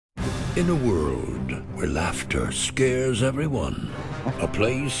In a world where laughter scares everyone, a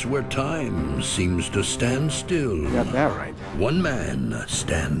place where time seems to stand still. You got that right. One man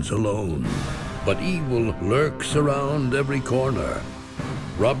stands alone, but evil lurks around every corner.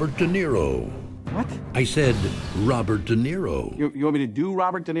 Robert De Niro. What? I said Robert De Niro. You want me to do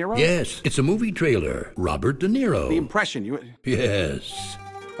Robert De Niro? Yes, it's a movie trailer. Robert De Niro. The impression. Yes.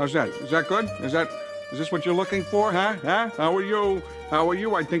 How's that? Is that good? Is this what you're looking for, huh? How are you?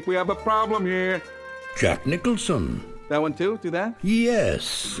 I think we have a problem here. Jack Nicholson. That one too? Do that?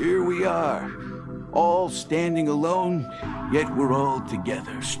 Yes. Here we are, all standing alone, yet we're all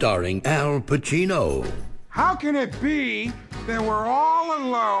together. Starring Al Pacino. How can it be that we're all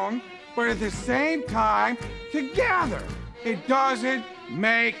alone, but at the same time together? It doesn't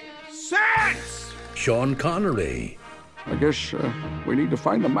make sense! Sean Connery. I guess we need to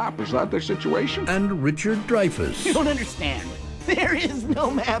find the map. Is that the situation? And Richard Dreyfuss. You don't understand. There is no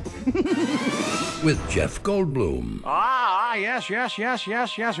map. With Jeff Goldblum.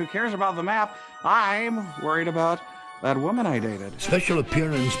 Yes. Who cares about the map? I'm worried about that woman I dated. Special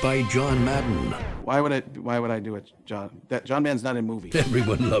appearance by John Madden. Why would I do it, John? John Madden's not in movies.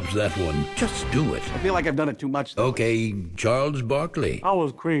 Everyone loves that one. Just do it. I feel like I've done it too much. Though. Okay, Charles Barkley. I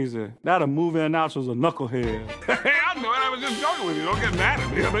was crazy. That a movie announcer's a knucklehead. Hey, I know it. I was just joking with you. Don't get mad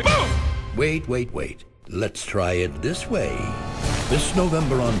at me. I mean, boom! Wait. Let's try it this way. This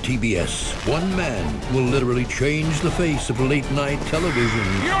November on TBS, one man will literally change the face of late-night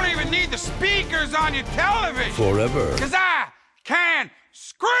television. You don't even need the speakers on your television. Forever. Because I can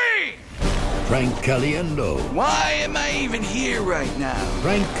scream! Frank Caliendo. Why am I even here right now?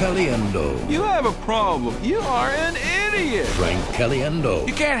 Frank Caliendo. You have a problem. You are an idiot. Frank Caliendo.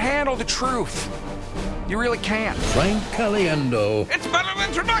 You can't handle the truth. You really can't. Frank Caliendo. It's better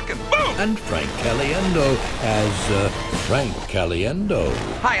than turducken. Boom! And Frank Caliendo as Frank Caliendo.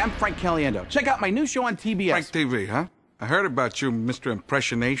 Hi, I'm Frank Caliendo. Check out my new show on TBS. FrankTV, huh? I heard about you, Mr.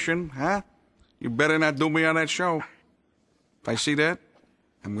 Impressionation, huh? You better not do me on that show. If I see that,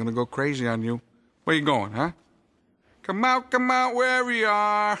 I'm gonna go crazy on you. Where you going, huh? Come out where we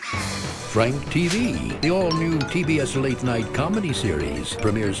are. FrankTV, the all-new TBS late-night comedy series,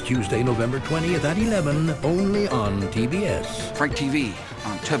 premieres Tuesday, November 20th at 11, only on TBS. FrankTV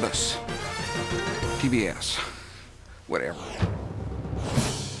on TBS. TBS. Whatever.